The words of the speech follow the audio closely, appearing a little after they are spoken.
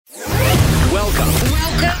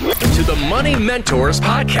To the Money Mentors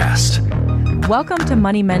Podcast. Welcome to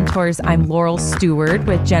Money Mentors. I'm Laurel Stewart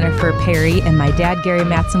with Jennifer Perry, and my dad, Gary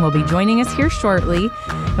Mattson, will be joining us here shortly.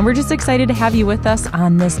 And we're just excited to have you with us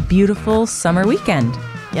on this beautiful summer weekend.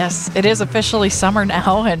 Yes, it is officially summer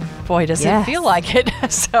now, and boy, does it feel like it.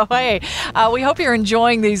 So, hey, we hope you're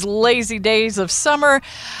enjoying these lazy days of summer,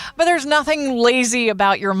 but there's nothing lazy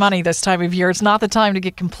about your money this time of year. It's not the time to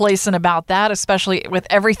get complacent about that, especially with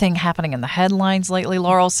everything happening in the headlines lately,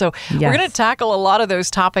 Laurel. So we're going to tackle a lot of those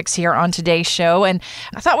topics here on today's show, and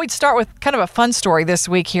I thought we'd start with kind of a fun story this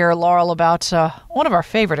week here, Laurel, about one of our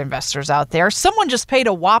favorite investors out there. Someone just paid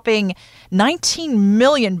a whopping $19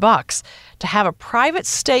 million to have a private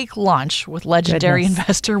steak lunch with legendary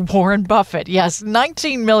investor Warren Buffett. Yes,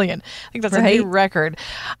 $19 million. I think that's a new record.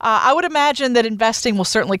 I would imagine that investing will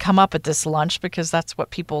certainly come up at this lunch because that's what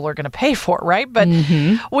people are going to pay for, right? But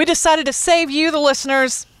we decided to save you, the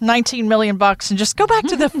listeners, $19 million and just go back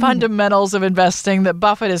to the fundamentals of investing that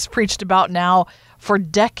Buffett has preached about now for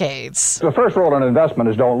decades. The first rule in investment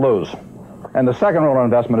is don't lose. And the second rule in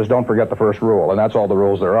investment is don't forget the first rule, and that's all the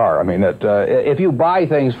rules there are. I mean, that if you buy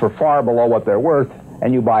things for far below what they're worth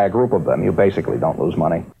and you buy a group of them, you basically don't lose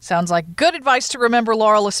money. Sounds like good advice to remember,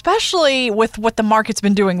 Laurel, especially with what the market's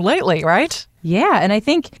been doing lately, right? Yeah, and I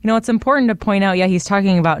think, it's important to point out, he's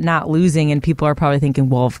talking about not losing, and people are probably thinking,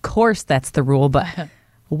 well, of course that's the rule, but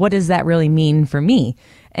what does that really mean for me?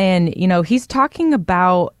 And, he's talking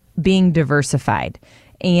about being diversified.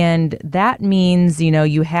 And that means,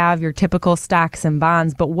 you have your typical stocks and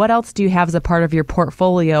bonds, but what else do you have as a part of your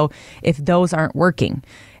portfolio if those aren't working?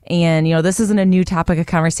 And, this isn't a new topic of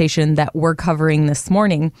conversation that we're covering this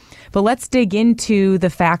morning, but let's dig into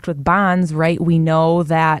the fact with bonds, right? We know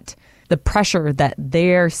that the pressure that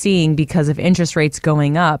they're seeing because of interest rates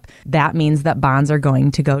going up, that means that bonds are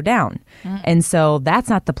going to go down. And so that's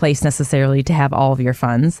not the place necessarily to have all of your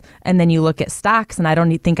funds. And then you look at stocks, and I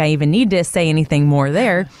don't think I even need to say anything more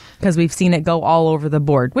there because we've seen it go all over the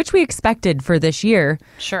board, which we expected for this year.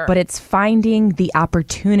 Sure. But it's finding the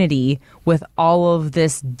opportunity with all of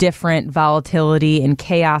this different volatility and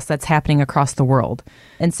chaos that's happening across the world.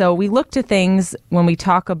 And so we look to things when we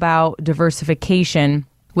talk about diversification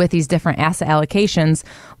with these different asset allocations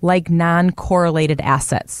like non-correlated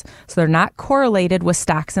assets. So they're not correlated with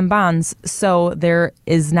stocks and bonds. So there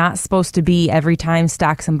is not supposed to be every time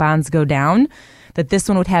stocks and bonds go down that this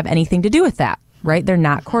one would have anything to do with that, right? They're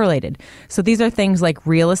not correlated. So these are things like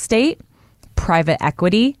real estate, private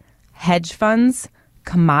equity, hedge funds,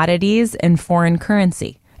 commodities, and foreign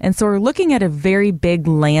currency. And so we're looking at a very big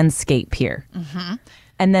landscape here.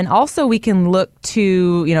 And then also we can look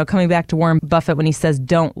to, coming back to Warren Buffett when he says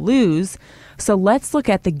don't lose. So let's look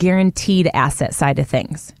at the guaranteed asset side of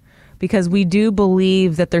things, because we do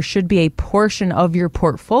believe that there should be a portion of your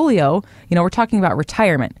portfolio, we're talking about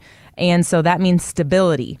retirement. And so that means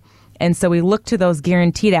stability. And so we look to those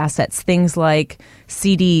guaranteed assets, things like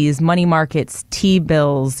CDs, money markets,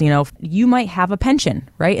 T-bills. You might have a pension,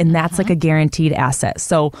 right? And that's like a guaranteed asset.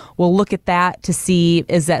 So we'll look at that to see,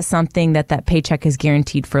 is that something that paycheck is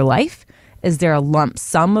guaranteed for life? Is there a lump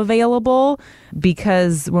sum available?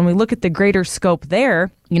 Because when we look at the greater scope there,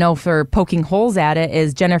 for poking holes at it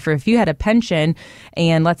is, Jennifer, if you had a pension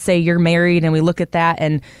and let's say you're married and we look at that,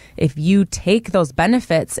 and if you take those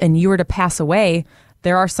benefits and you were to pass away,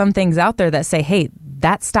 there are some things out there that say, hey,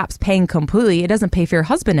 that stops paying completely. It doesn't pay for your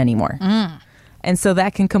husband anymore. And so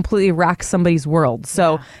that can completely rock somebody's world.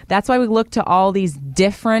 So that's why we look to all these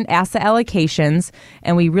different asset allocations,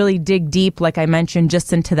 and we really dig deep, like I mentioned,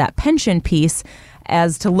 just into that pension piece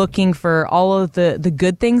as to looking for all of the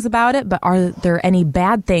good things about it. But are there any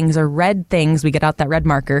bad things or red things, we get out that red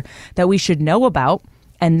marker, that we should know about?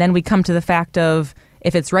 And then we come to the fact of,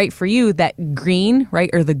 if it's right for you, that green, right,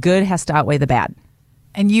 or the good has to outweigh the bad.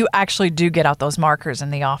 And you actually do get out those markers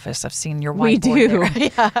in the office. I've seen your whiteboard. We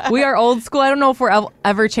do. We are old school. I don't know if we're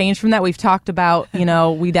ever changed from that. We've talked about,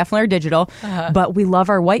 we definitely are digital, but we love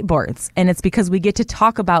our whiteboards. And it's because we get to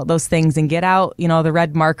talk about those things and get out, the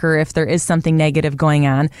red marker if there is something negative going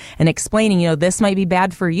on, and explaining, this might be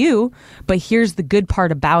bad for you, but here's the good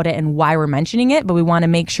part about it and why we're mentioning it. But we want to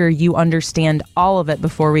make sure you understand all of it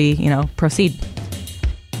before we, proceed.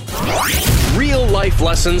 Real life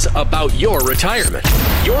lessons about your retirement.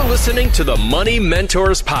 You're listening to the Money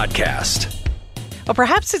Mentors Podcast. Well,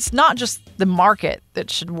 perhaps it's not just the market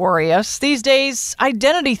that should worry us. These days,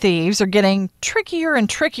 identity thieves are getting trickier and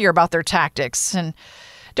trickier about their tactics. And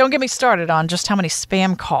don't get me started on just how many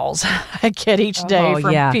spam calls I get each day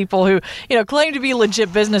from people who, claim to be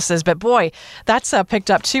legit businesses. But boy, that's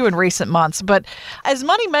picked up too in recent months. But as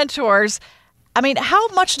money mentors, I mean, how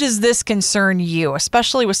much does this concern you,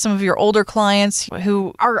 especially with some of your older clients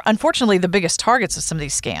who are unfortunately the biggest targets of some of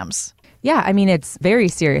these scams? Yeah, I mean, it's very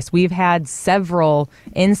serious. We've had several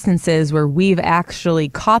instances where we've actually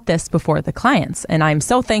caught this before the clients. And I'm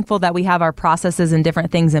so thankful that we have our processes and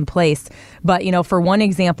different things in place. But, for one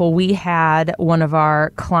example, we had one of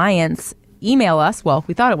our clients email us. Well,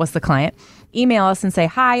 we thought it was the client. Email us and say,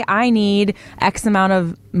 hi, I need X amount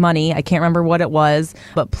of money. I can't remember what it was,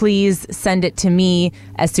 but please send it to me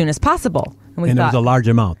as soon as possible. And it was a large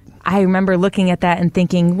amount. I remember looking at that and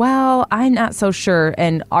thinking, well, I'm not so sure.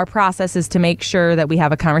 And our process is to make sure that we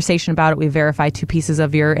have a conversation about it. We verify 2 pieces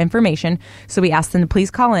of your information. So we asked them to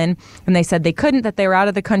please call in. And they said they couldn't, that they were out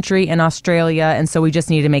of the country in Australia. And so we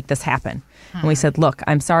just need to make this happen. And we said, look,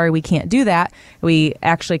 I'm sorry, we can't do that. We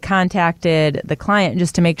actually contacted the client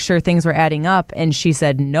just to make sure things were adding up. And she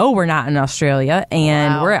said, no, we're not in Australia.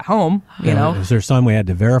 And we're at home, It was her son we had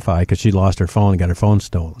to verify because she lost her phone and got her phone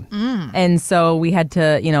stolen. And so we had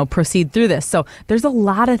to, proceed through this. So there's a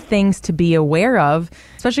lot of things to be aware of,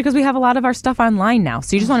 especially because we have a lot of our stuff online now.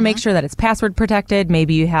 So you just want to make sure that it's password protected.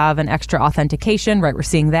 Maybe you have an extra authentication, right? We're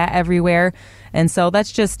seeing that everywhere. And so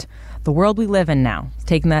that's just the world we live in now,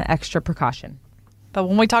 taking that extra precaution. But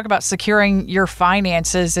when we talk about securing your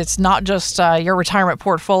finances, it's not just your retirement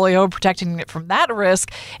portfolio, protecting it from that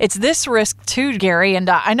risk. It's this risk too, Gary. And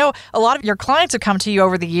I know a lot of your clients have come to you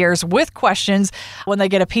over the years with questions when they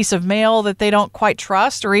get a piece of mail that they don't quite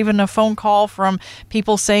trust, or even a phone call from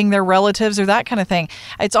people saying they're relatives or that kind of thing.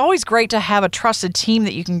 It's always great to have a trusted team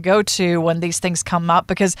that you can go to when these things come up,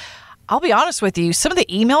 because I'll be honest with you, some of the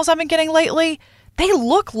emails I've been getting lately, they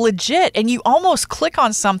look legit, and you almost click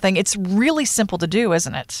on something. It's really simple to do,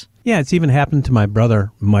 isn't it? Yeah, it's even happened to my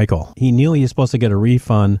brother, Michael. He knew he was supposed to get a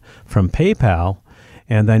refund from PayPal,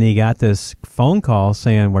 and then he got this phone call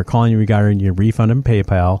saying, we're calling you regarding your refund in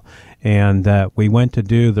PayPal, and we went to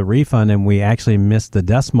do the refund, and we actually missed the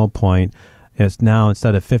decimal point. It's now,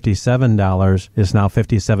 instead of $57, it's now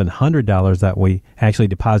 $5,700 that we actually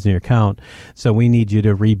deposit in your account. So we need you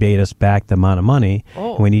to rebate us back the amount of money.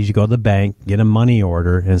 We need you to go to the bank, get a money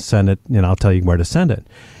order, and send it, and I'll tell you where to send it.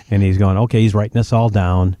 And he's going, okay, he's writing this all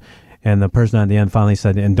down. And the person on the end finally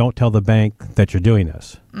said, and don't tell the bank that you're doing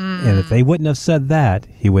this. And if they wouldn't have said that,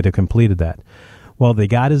 he would have completed that. Well, they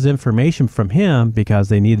got his information from him because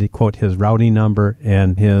they needed, quote, his routing number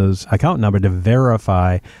and his account number to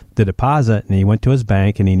verify the deposit. And he went to his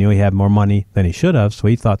bank, and he knew he had more money than he should have, so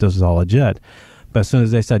he thought this was all legit. But as soon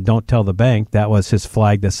as they said, don't tell the bank, that was his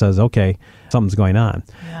flag that says, okay, something's going on.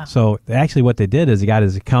 Yeah. So actually what they did is he got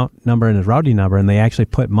his account number and his routing number, and they actually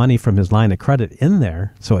put money from his line of credit in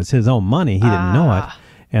there. So it's his own money. He didn't know it.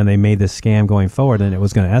 And they made this scam going forward, and it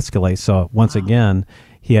was going to escalate. So once again,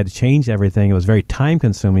 he had to change everything. It was very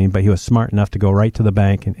time-consuming, but he was smart enough to go right to the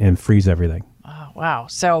bank and freeze everything. Oh, wow.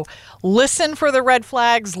 So listen for the red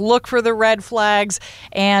flags, look for the red flags,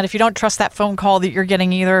 and if you don't trust that phone call that you're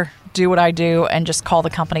getting either, do what I do and just call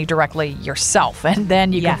the company directly yourself, and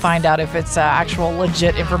then you can find out if it's actual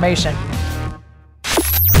legit information.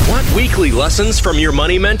 Want weekly lessons from your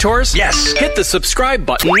money mentors? Yes. Hit the subscribe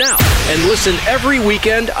button now and listen every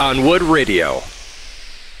weekend on Wood Radio.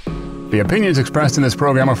 The opinions expressed in this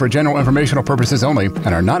program are for general informational purposes only and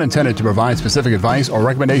are not intended to provide specific advice or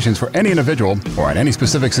recommendations for any individual or on any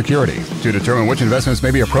specific security. To determine which investments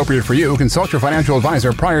may be appropriate for you, consult your financial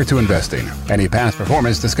advisor prior to investing. Any past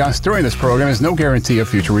performance discussed during this program is no guarantee of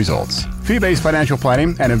future results. Fee-based financial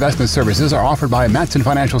planning and investment services are offered by Matson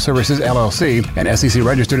Financial Services, LLC, an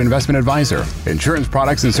SEC-registered investment advisor. Insurance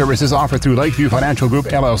products and services offered through Lakeview Financial Group,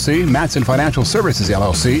 LLC, Matson Financial Services,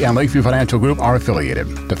 LLC, and Lakeview Financial Group are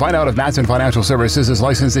affiliated. To find out if Matson Financial Services is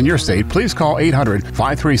licensed in your state, please call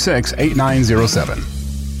 800-536-8907.